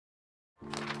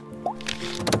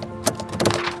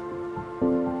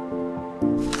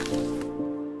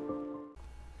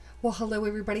Well, hello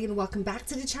everybody and welcome back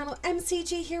to the channel.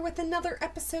 MCG here with another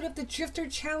episode of the Drifter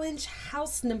Challenge,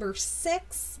 house number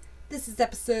 6. This is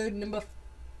episode number,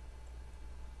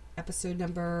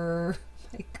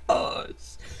 my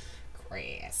gosh,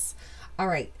 Chris. All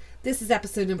right, this is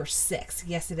episode number 6.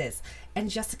 Yes, it is. And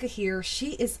Jessica here,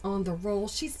 she is on the roll.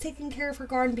 She's taking care of her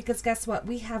garden because guess what?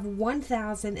 We have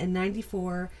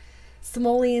 1,094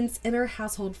 simoleons in our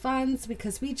household funds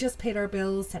because we just paid our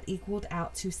bills that equaled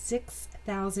out to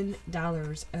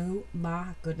 $6,000. Oh my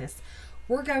goodness.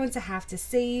 We're going to have to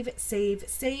save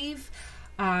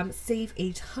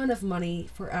a ton of money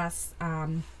for us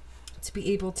to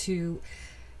be able to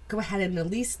go ahead and at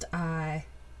least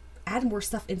add more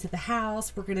stuff into the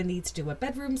house. We're going to need to do a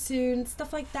bedroom soon,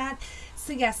 stuff like that.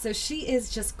 So yeah, so she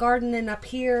is just gardening up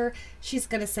here. She's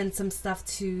going to send some stuff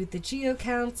to the Geo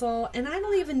Council, and I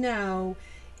don't even know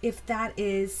if that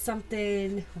is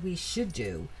something we should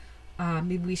do.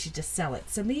 Maybe we should just sell it.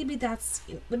 So maybe that's,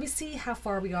 let me see how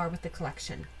far we are with the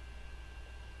collection.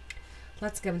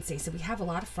 Let's go and see. So we have a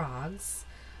lot of frogs.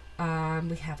 We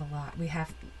have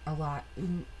a lot,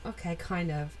 okay,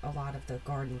 kind of a lot of the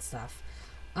garden stuff.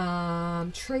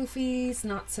 Trophies,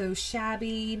 not so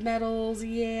shabby. Medals,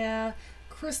 yeah.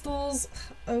 Crystals,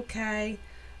 okay.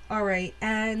 All right.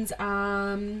 And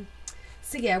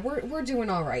so yeah, we're doing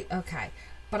all right. Okay.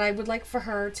 But I would like for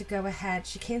her to go ahead.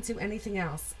 She can't do anything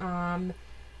else.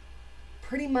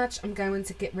 Pretty much I'm going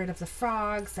to get rid of the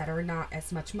frogs that are not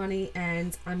as much money,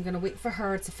 and I'm going to wait for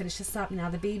her to finish this up. Now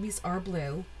the babies are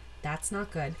blue. That's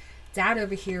not good. Dad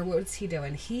over here, what is he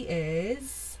doing? He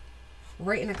is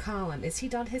right in a column. Is he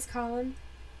done his column?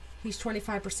 He's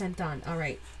 25% done. All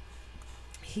right.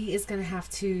 He is going to have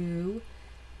to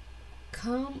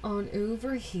come on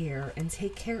over here and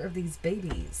take care of these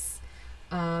babies.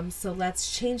 So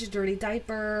let's change a dirty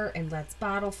diaper and let's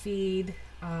bottle feed.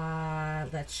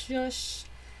 Let's shush,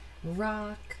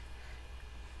 rock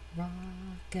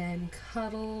and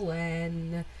cuddle,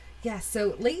 and yeah.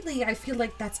 So lately I feel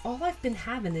like that's all I've been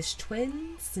having is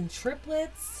twins and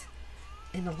triplets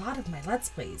in a lot of my Let's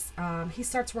Plays. He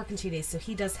starts work in 2 days, so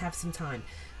he does have some time.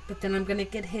 But then I'm going to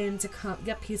get him to come.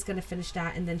 Yep, he's going to finish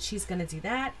that, and then she's going to do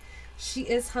that. She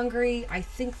is hungry. I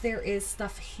think there is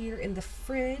stuff here in the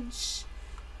fridge.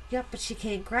 Yep, but she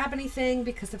can't grab anything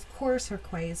because, of course, her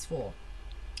quay is full.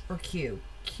 Or Q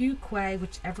quay,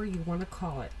 whichever you want to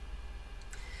call it.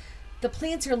 The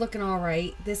plants are looking all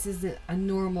right. This is a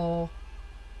normal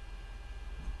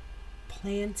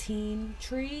plantain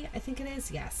tree, I think it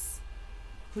is. Yes.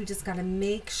 We just got to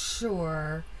make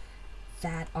sure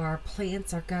that our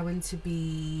plants are going to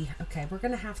be... Okay, we're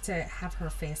going to have her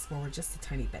fast forward just a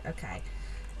tiny bit. Okay.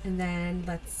 And then,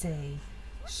 let's see.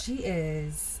 She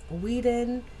is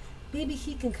weeding. Maybe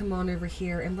he can come on over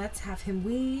here and let's have him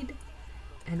weed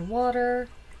and water.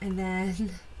 And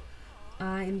then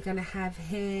I'm going to have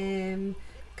him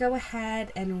go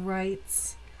ahead and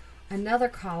write another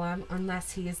column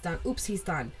unless he is done. Oops, he's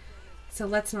done. So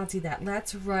let's not do that.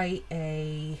 Let's write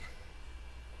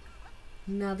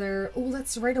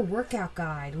let's write a workout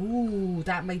guide. Ooh,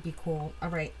 that might be cool. All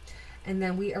right. And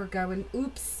then we are going,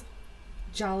 oops,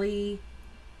 golly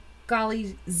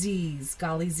Z's.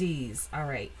 All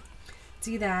right.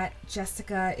 Do that.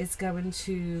 Jessica is going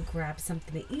to grab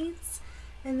something to eat.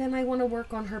 And then I want to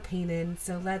work on her painting.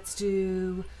 So let's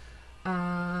do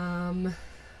a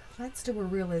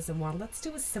realism one. Let's do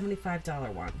a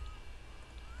 $75 one.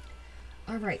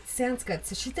 All right, sounds good.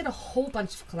 So she did a whole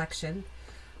bunch of collecting.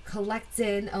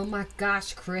 Oh my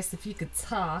gosh, Chris, if you could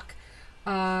talk.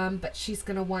 But she's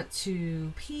gonna want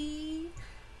to pee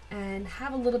and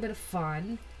have a little bit of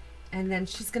fun, and then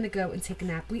she's gonna go and take a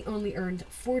nap. We only earned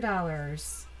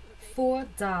 $4.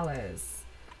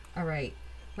 All right,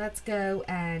 let's go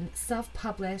and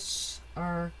self-publish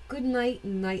our Good Night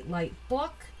Nightlight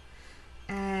book.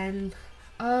 And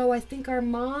oh, I think our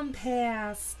mom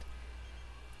passed.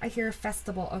 I hear a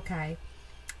festival. Okay.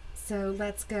 So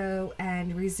let's go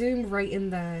and resume right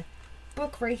in the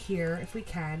book right here if we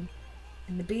can.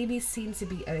 And the babies seem to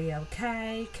be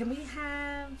okay. Can we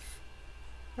have...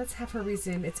 Let's have her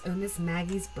resume. It's Miss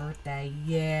Maggie's birthday.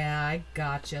 Yeah, I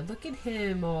gotcha. Look at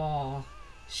him all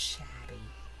shabby.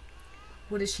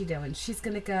 What is she doing? She's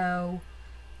going to go...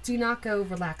 Do not go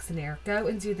relax in air. Go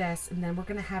and do this. And then we're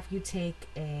going to have you take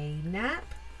a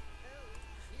nap.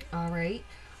 All right.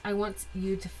 I want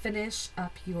you to finish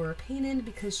up your painting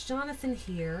because Jonathan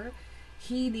here,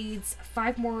 he needs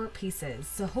 5 more pieces.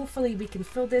 So hopefully we can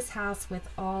fill this house with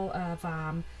all of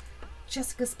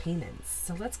Jessica's paintings.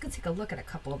 So let's go take a look at a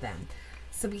couple of them.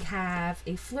 So we have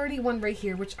a flirty one right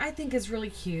here, which I think is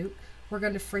really cute. We're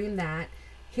going to frame that.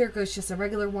 Here goes just a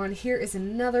regular one. Here is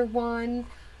another one.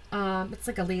 It's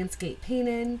like a landscape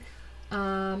painting.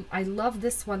 I love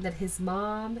this one that his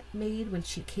mom made when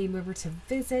she came over to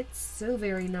visit. So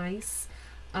very nice.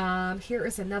 Here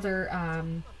is another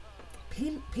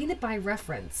painted by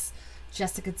reference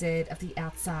Jessica did of the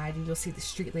outside, and you'll see the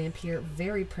street lamp here.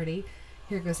 Very pretty.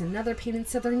 Here goes another painting.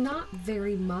 So they're not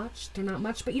very much. They're not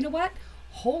much, but you know what?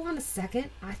 Hold on a second.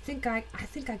 I think I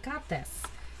got this.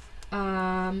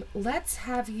 Let's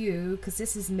have you, because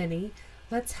this is Minnie.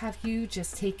 Let's have you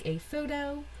just take a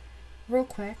photo real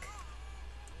quick.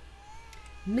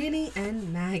 Minnie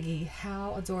and Maggie.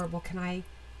 How adorable. Can I?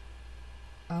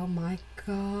 Oh my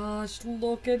gosh.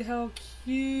 Look at how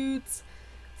cute.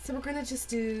 So we're going to just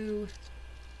do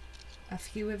a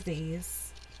few of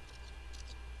these.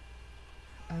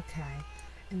 Okay.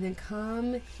 And then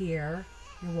come here.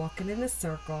 You're walking in a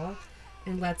circle.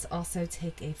 And let's also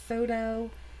take a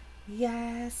photo.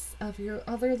 Yes, of your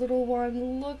other little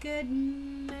one. Look at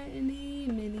Minnie,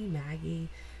 Maggie.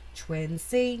 Twins.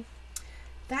 See,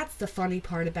 that's the funny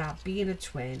part about being a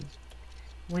twin.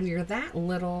 When you're that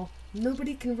little,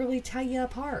 nobody can really tell you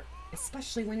apart,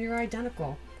 especially when you're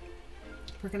identical.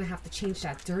 We're going to have to change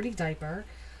that dirty diaper.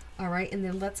 All right, and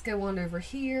then let's go on over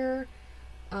here.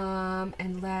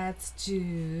 And let's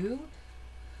do...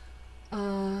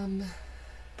 we're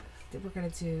going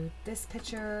to do this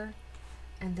picture.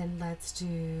 And then let's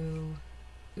do,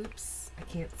 oops, I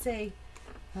can't see.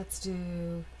 Let's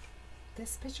do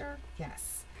this picture.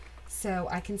 Yes. So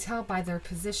I can tell by their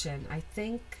position. I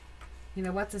think, you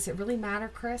know what, does it really matter,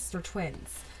 Chris? They're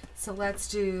twins. So let's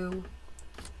do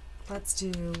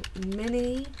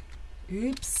Minnie,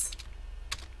 oops,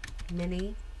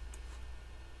 Minnie.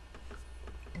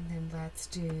 And then let's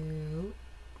do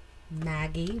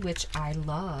Maggie, which I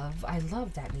love. I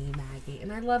love that name, Maggie.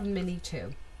 And I love Minnie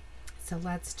too. So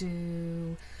let's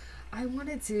do, I want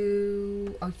to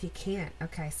do, oh, you can't.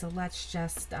 Okay, so let's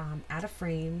just add a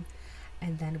frame,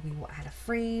 and then we will add a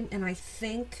frame. And I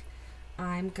think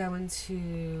I'm going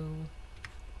to,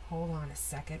 hold on a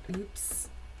second. Oops.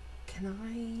 Can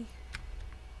I,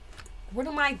 what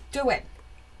am I doing?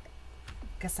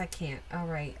 Guess I can't. All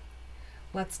right.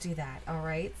 Let's do that. All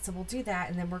right. So we'll do that,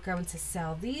 and then we're going to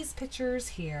sell these pictures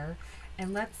here.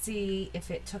 And let's see if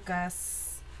it took us,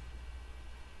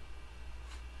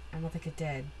 I don't think it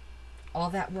did. All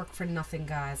that work for nothing,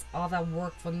 guys. All that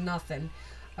work for nothing.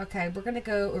 Okay, we're going to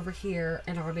go over here,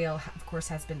 and our mail, of course,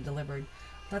 has been delivered.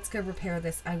 Let's go repair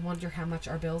this. I wonder how much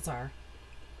our bills are.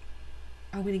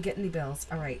 Oh, we didn't get any bills.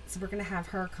 All right, so we're going to have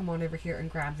her come on over here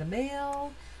and grab the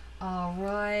mail. All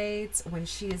right, when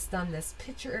she has done this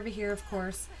picture over here, of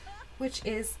course, which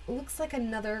is, looks like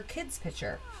another kid's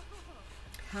picture.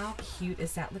 How cute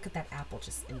is that? Look at that apple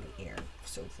just in the air.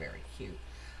 So very cute.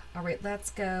 All right,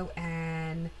 let's go,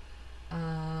 and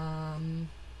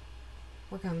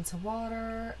we're going to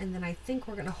water, and then I think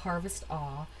we're going to harvest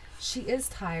all. She is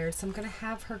tired, so I'm going to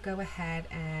have her go ahead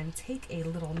and take a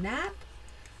little nap.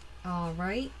 All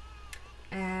right,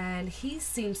 and he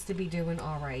seems to be doing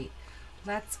all right.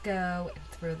 Let's go and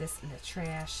throw this in the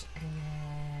trash,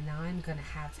 and I'm going to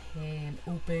have him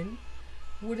open.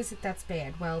 What is it that's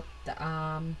bad? Well, the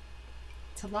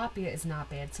tilapia is not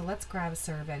bad, so let's grab a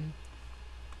serving.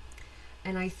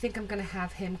 And I think I'm going to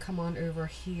have him come on over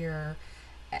here,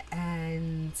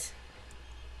 and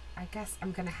I guess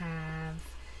I'm going to have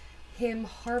him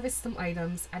harvest some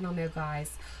items. I don't know,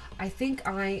 guys. I think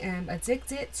I am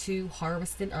addicted to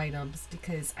harvesting items,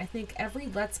 because I think every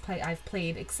Let's Play I've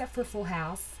played, except for Full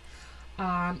House,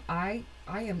 I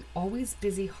am always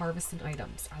busy harvesting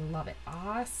items. I love it.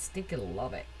 I stinking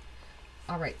love it.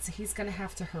 Alright, so he's going to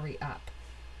have to hurry up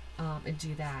and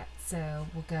do that. So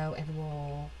we'll go and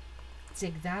we'll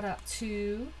dig that up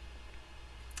too.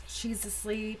 She's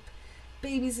asleep.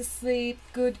 Baby's asleep.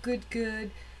 Good, good,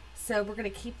 good. So we're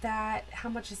going to keep that. How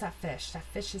much is that fish? That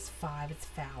fish is 5. It's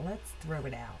foul. Let's throw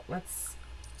it out. Let's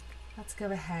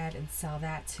go ahead and sell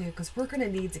that too, because we're going to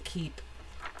need to keep,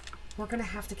 we're going to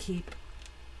have to keep,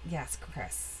 yes,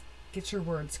 Chris, get your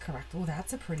words correct. Oh,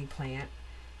 that's a pretty plant.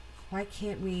 Why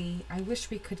can't we, I wish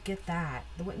we could get that.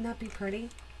 Wouldn't that be pretty?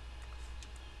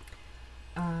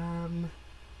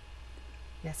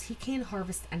 Yes, he can't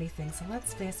harvest anything, so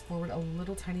let's fast forward a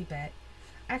little tiny bit.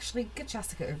 Actually, get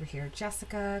Jessica over here.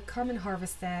 Jessica, come and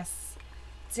harvest this.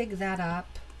 Dig that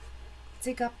up.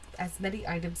 Dig up as many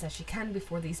items as you can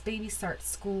before these babies start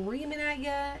screaming at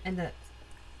you. And the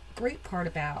great part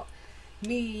about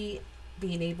me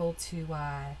being able to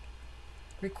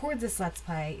record this Let's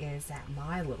Play is that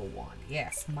my little one,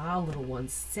 yes, my little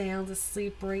one's sound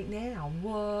asleep right now.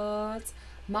 What?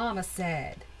 Mama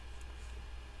said,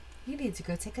 you need to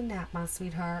go take a nap, my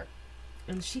sweetheart.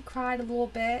 And she cried a little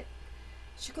bit.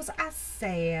 She goes, I'm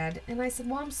sad. And I said,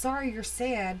 well, I'm sorry you're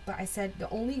sad, but I said, the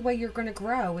only way you're going to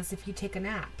grow is if you take a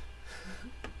nap.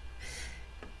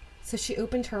 So she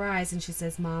opened her eyes and she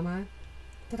says, Mama,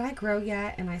 did I grow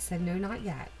yet? And I said, no, not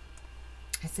yet.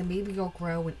 I said, maybe you'll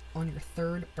grow on your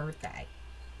 3rd birthday.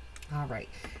 All right.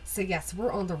 So yes,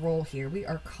 we're on the roll here. We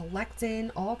are collecting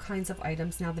all kinds of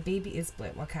items. Now the baby is blue.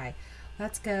 Okay.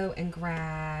 Let's go and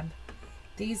grab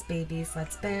these babies.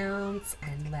 Let's bounce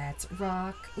and let's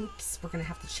rock. Oops. We're going to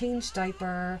have to change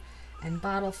diaper and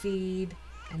bottle feed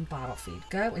and bottle feed.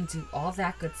 Go and do all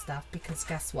that good stuff because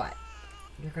guess what?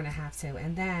 You're going to have to.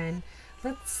 And then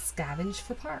let's scavenge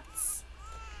for parts.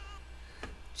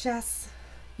 Jess,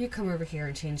 you come over here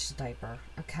and change the diaper,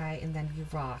 okay? And then you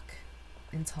rock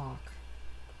and talk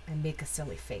and make a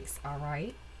silly face, all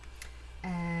right?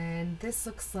 And this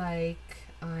looks like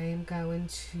I'm going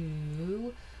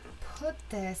to put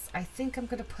this, I think I'm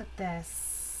going to put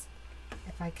this,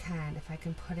 if I can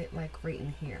put it like right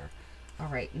in here. All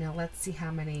right, now let's see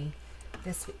how many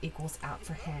this equals out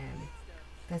for him.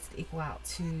 That's equal out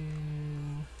to,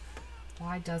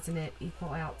 why doesn't it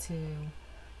equal out to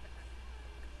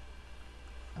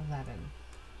 11?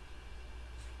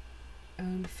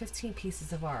 Own 15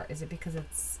 pieces of art. Is it because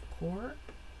it's poor?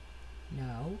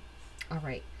 No. All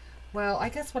right. Well, I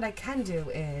guess what I can do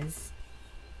is,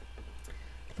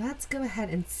 let's go ahead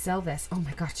and sell this. Oh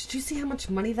my gosh, did you see how much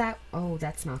money that, oh,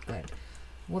 that's not good.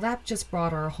 Well, that just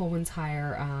brought our whole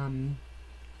entire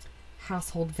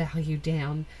household value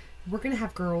down. We're going to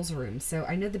have girls' rooms, so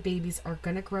I know the babies are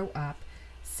going to grow up.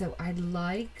 So I'd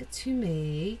like to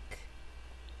make,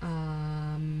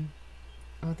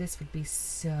 oh, this would be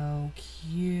so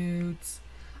cute.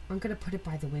 I'm going to put it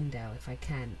by the window if I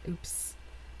can. Oops.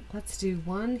 Let's do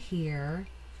one here,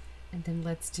 and then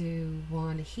let's do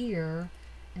one here,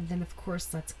 and then of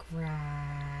course let's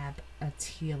grab a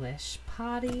tealish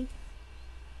potty.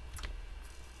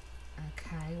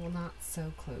 Okay, well not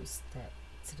so close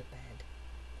to the bed.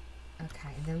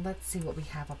 Okay, and then let's see what we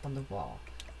have up on the wall.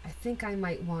 I think I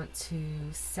might want to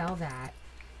sell that,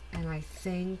 and I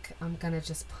think I'm gonna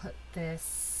just put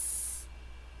this,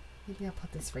 maybe I'll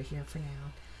put this right here for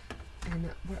now.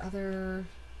 And what other,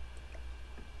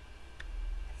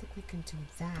 I think we can do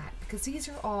that, because these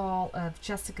are all of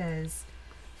Jessica's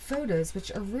photos,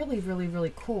 which are really, really,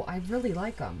 really cool. I really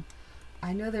like them.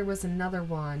 I know there was another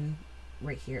one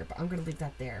right here, but I'm gonna leave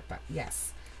that there, but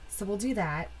yes. So we'll do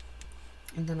that.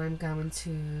 And then I'm going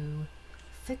to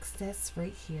fix this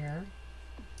right here.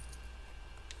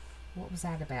 What was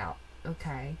that about?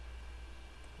 Okay.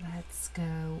 Let's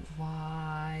go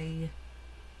Y.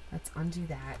 Let's undo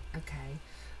that. Okay.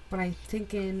 But I'm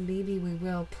thinking maybe we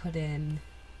will put in,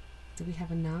 do we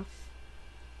have enough?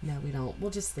 No, we don't.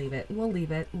 We'll just leave it. We'll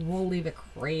leave it. We'll leave it,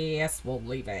 Chris. We'll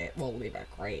leave it. We'll leave it,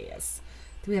 Chris.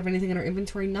 Do we have anything in our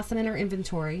inventory? Nothing in our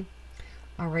inventory.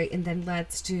 All right. And then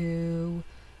let's do,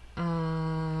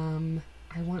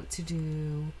 I want to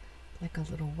do like a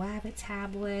little wabbit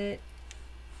tablet,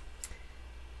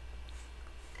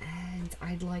 and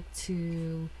I'd like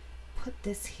to put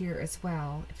this here as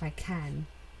well if I can.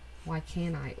 Why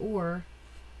can't I? Or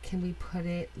can we put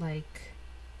it like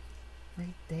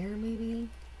right there maybe?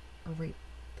 Or right,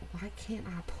 why can't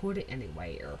I put it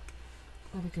anywhere?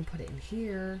 Or we can put it in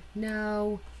here.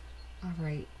 No. All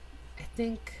right, I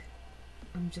think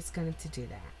I'm just going to do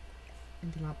that.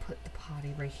 And then I'll put the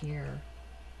potty right here.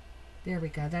 There we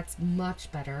go. That's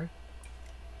much better.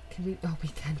 Can we, oh, we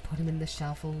can put him in the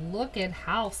shelf. Look at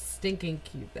how stinking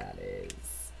cute that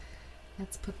is.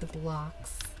 Let's put the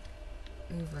blocks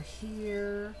over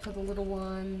here for the little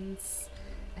ones.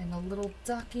 And the little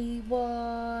ducky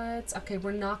what? Okay,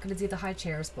 we're not going to do the high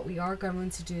chairs, but we are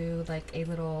going to do like a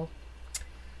little,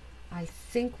 I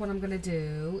think what I'm going to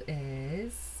do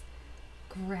is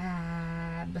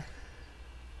grab,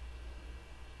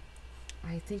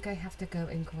 I think I have to go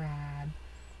and grab,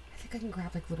 I think I can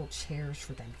grab like little chairs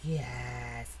for them.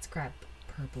 Yes, let's grab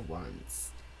purple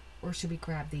ones. Or should we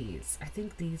grab these? I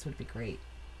think these would be great.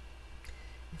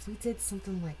 If we did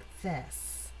something like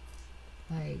this,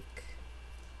 like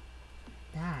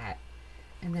that,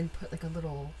 and then put like a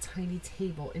little tiny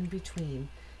table in between.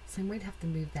 So I might have to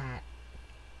move that.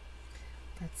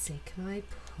 Let's see, can I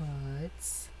put,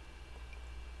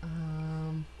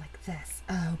 like this?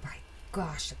 Oh my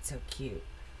gosh, that's so cute.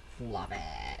 Love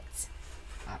it.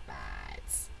 Love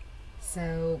it.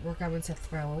 So we're going to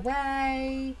throw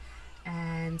away,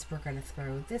 and we're going to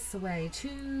throw this away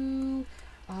too.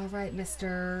 All right,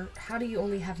 mister, how do you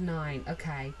only have 9?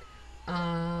 Okay.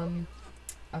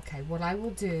 Okay, what I will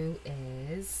do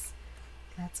is,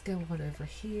 let's go on over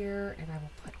here, and I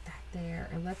will put that there.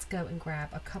 And let's go and grab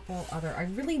a couple other. I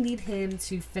really need him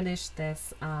to finish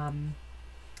this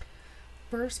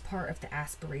first part of the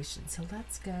aspiration. So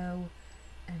let's go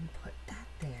and put that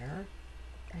there,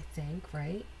 I think,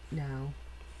 right? No,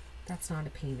 that's not a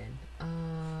painting.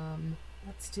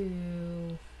 Let's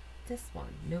do this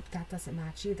one. Nope, that doesn't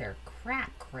match either.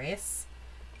 Crap, Chris.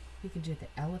 We can do the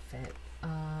elephant.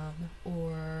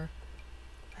 Or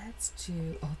let's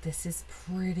do, oh, this is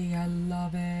pretty. I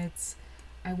love it.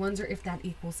 I wonder if that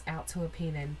equals out to a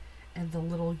painting. And the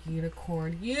little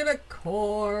unicorn.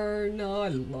 Unicorn! Oh, I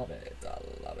love it. I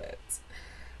love it.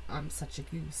 I'm such a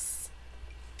goose.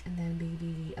 And then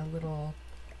maybe a little,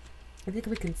 I think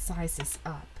we can size this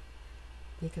up.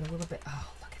 Make it a little bit,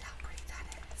 oh, look at how pretty that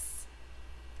is.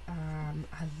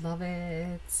 I love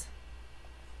it.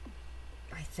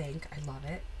 I think I love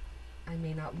it. I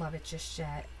may not love it just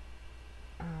yet.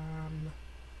 Or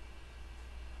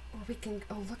we can,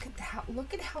 oh, look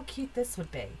at how cute this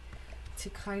would be. To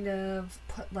kind of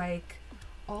put like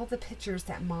all the pictures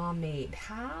that Mom made.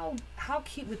 How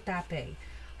cute would that be?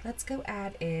 Let's go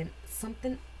add in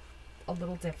something a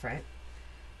little different.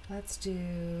 Let's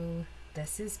do,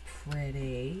 this is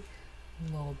pretty,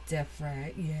 a little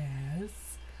different,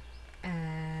 yes.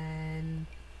 And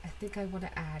I think I want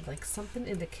to add like something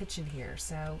in the kitchen here.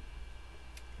 So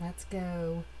let's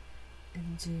go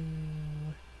and do,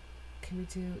 can we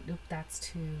do, nope, that's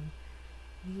too,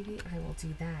 maybe I will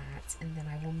do that, and then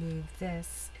I will move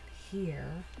this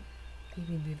here,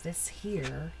 maybe move this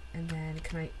here, and then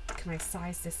can I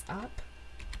size this up,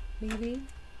 maybe?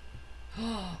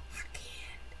 Oh, I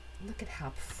can. Look at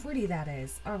how pretty that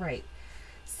is. All right,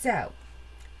 so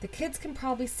the kids can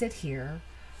probably sit here.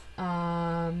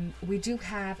 We do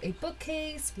have a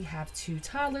bookcase, we have 2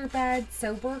 toddler beds,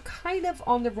 so we're kind of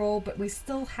on the roll, but we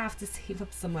still have to save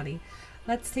up some money.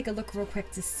 Let's take a look real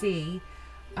quick to see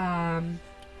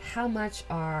how much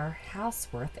our house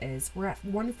worth is. We're at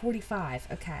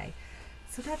 $145. Okay,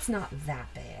 so that's not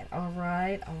that bad. All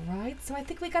right. So I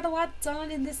think we got a lot done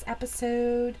in this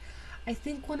episode. I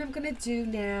think what I'm gonna do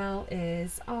now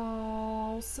is,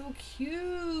 oh, so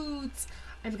cute.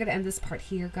 I'm gonna end this part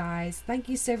here, guys. Thank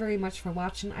you so very much for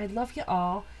watching. I love you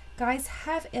all. Guys,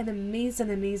 have an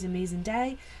amazing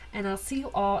day, and I'll see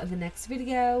you all in the next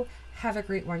video. Have a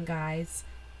great one, guys.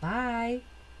 Bye.